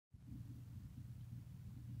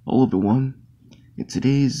Hello everyone, in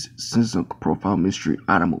today's Cenozoic profile mystery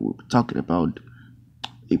animal we'll be talking about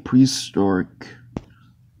a prehistoric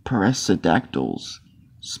pterodactyls,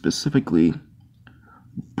 specifically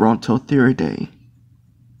Brontotheridae,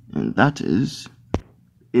 and that is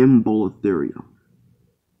embolotherium.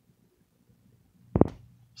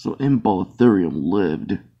 So embolotherium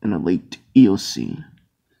lived in the late Eocene,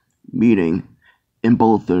 meaning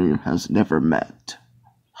embolotherium has never met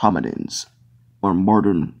hominins or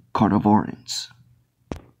modern carnivores.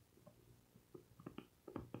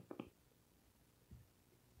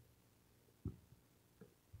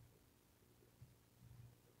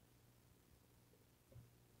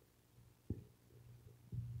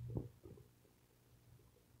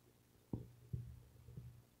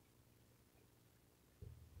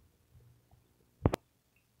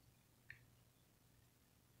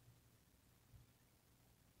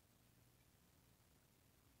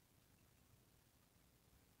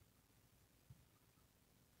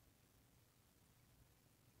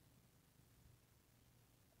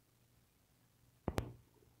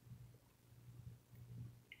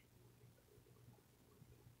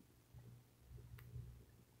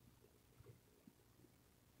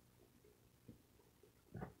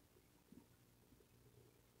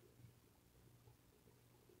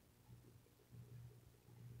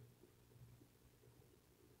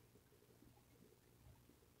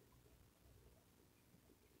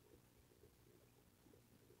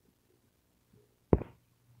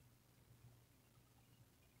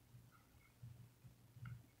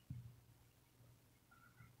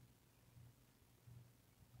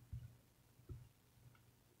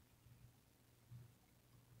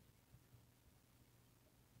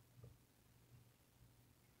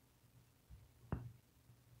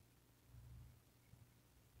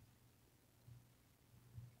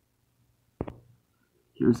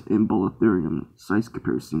 Here's embolotherium size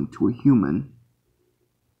comparison to a human.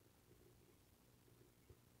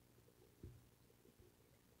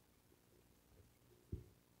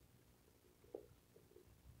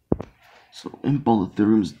 So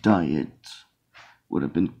embolotherium's diet would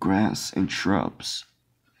have been grass and shrubs,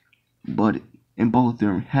 but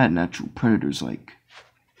embolotherium had natural predators like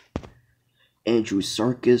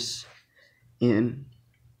Andrewsarchus and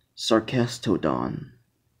Sarcastodon.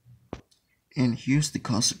 And here's the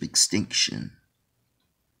cause of extinction.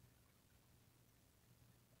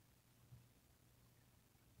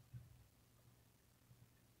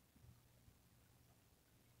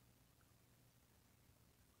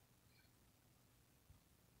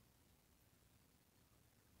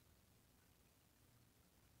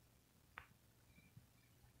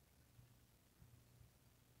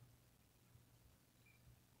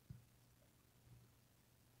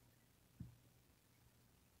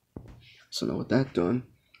 So now with that done,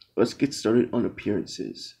 let's get started on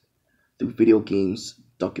appearances through video games,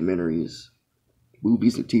 documentaries,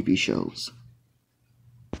 movies, and TV shows.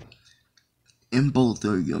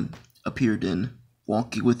 Embolotherium appeared in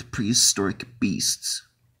Walking with Prehistoric Beasts,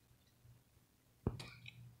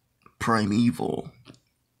 Primeval,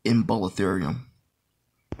 Embolotherium,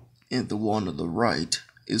 and the one on the right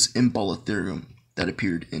is Embolotherium that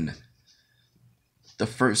appeared in the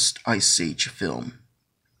first Ice Age film.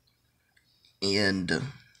 And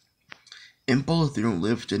embolotherium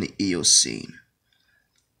lived in the Eocene,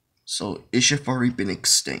 so it should have already been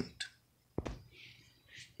extinct.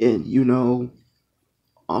 And you know,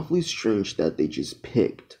 awfully strange that they just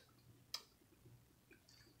picked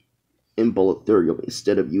embolotherium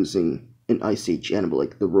instead of using an Ice Age animal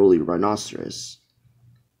like the woolly rhinoceros,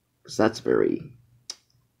 because that's very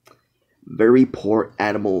poor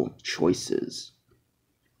animal choices.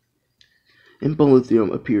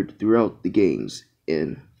 Embolotherium appeared throughout the games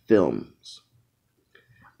in films,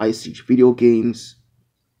 Ice Age video games,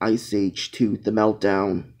 Ice Age 2 The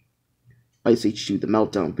Meltdown, Ice Age 2 The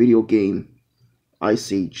Meltdown video game,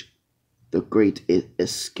 Ice Age The Great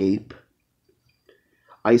Escape,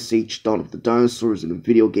 Ice Age Dawn of the Dinosaurs in a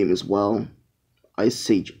video game as well, Ice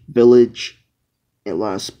Age Village, and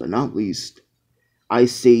last but not least,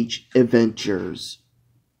 Ice Age Adventures.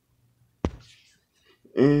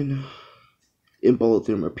 And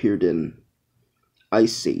embolotherium appeared in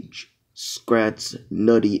Ice Age Scrat's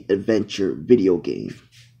Nutty Adventure video game.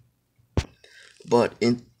 But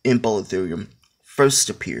embolotherium first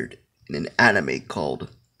appeared in an anime called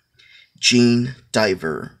Gene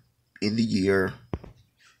Diver in the year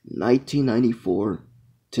 1994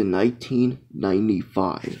 to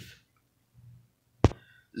 1995.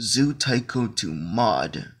 Zoo Taiko to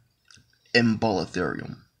Mod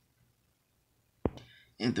Embolotherium.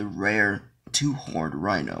 And the rare two-horned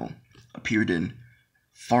rhino appeared in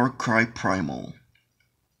Far Cry Primal.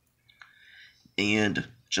 And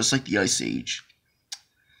just like the Ice Age,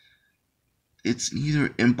 it's neither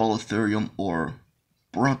embolotherium or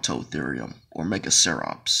brontotherium or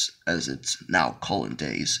megacerops, as it's now called in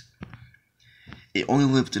days. It only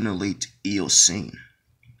lived in the late Eocene,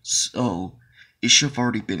 so it should have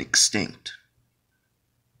already been extinct.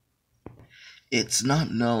 It's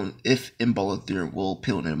not known if embolotherium will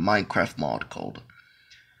appeal in a Minecraft mod called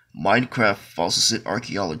Minecraft Fossil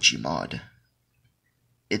Archaeology mod.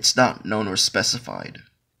 It's not known or specified.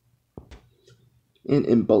 And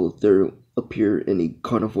embolotherium appear in a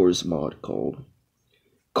carnivores mod called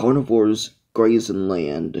Carnivores Graze and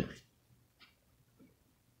Land.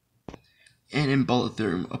 And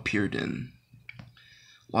embolotherium appeared in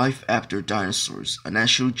Life After Dinosaurs, a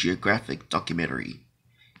National Geographic documentary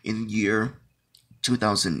in the year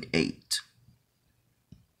 2008.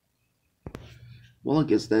 Well, I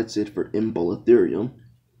guess that's it for embolotherium.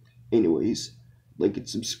 Anyways, like and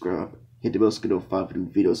subscribe, hit the bell to notify for new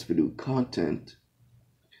videos for new content.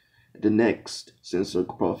 The next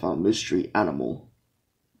Cenozoic profile mystery animal.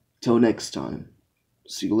 Till next time,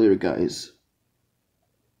 see you later, guys.